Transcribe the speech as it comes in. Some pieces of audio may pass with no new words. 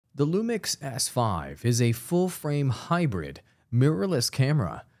The Lumix S5 is a full-frame hybrid, mirrorless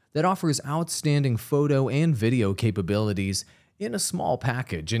camera that offers outstanding photo and video capabilities in a small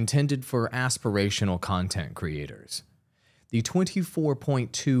package intended for aspirational content creators. The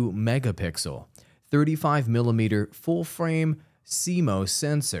 24.2 megapixel, 35mm full-frame CMOS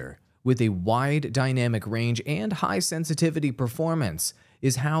sensor with a wide dynamic range and high sensitivity performance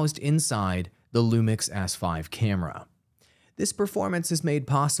is housed inside the Lumix S5 camera. This performance is made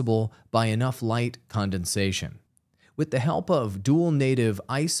possible by enough light condensation. With the help of dual native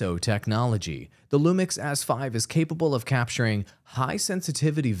ISO technology, the Lumix S5 is capable of capturing high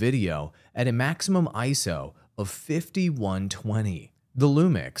sensitivity video at a maximum ISO of 5120. The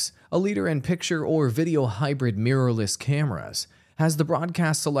Lumix, a leader in picture or video hybrid mirrorless cameras, has the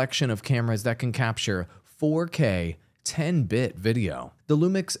broadcast selection of cameras that can capture 4K 10-bit video. The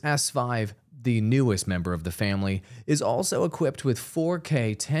Lumix S5, the newest member of the family, is also equipped with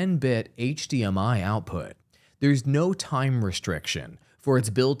 4K 10-bit HDMI output. There's no time restriction for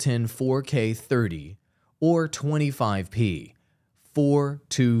its built-in 4K 30 or 25p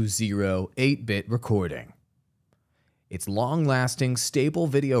 420 8-bit recording. Its long-lasting, stable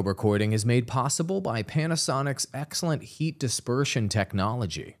video recording is made possible by Panasonic's excellent heat dispersion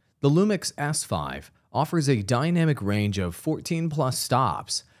technology. The Lumix S5 offers a dynamic range of 14+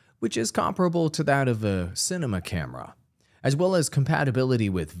 stops, which is comparable to that of a cinema camera, as well as compatibility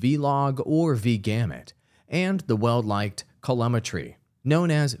with Vlog or vGamut, and the well-liked colorimetry,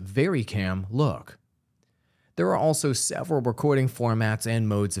 known as VariCam look. There are also several recording formats and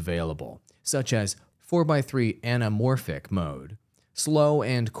modes available, such as 4:3 anamorphic mode, slow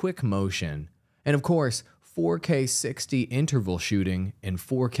and quick motion, and of course 4K 60 interval shooting in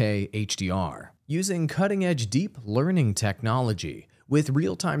 4K HDR. Using cutting-edge deep learning technology with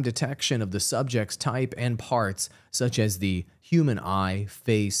real-time detection of the subject's type and parts such as the human eye,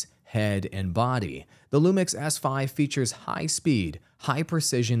 face, head, and body, the Lumix S5 features high-speed,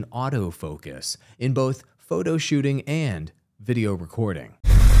 high-precision autofocus in both photo shooting and video recording.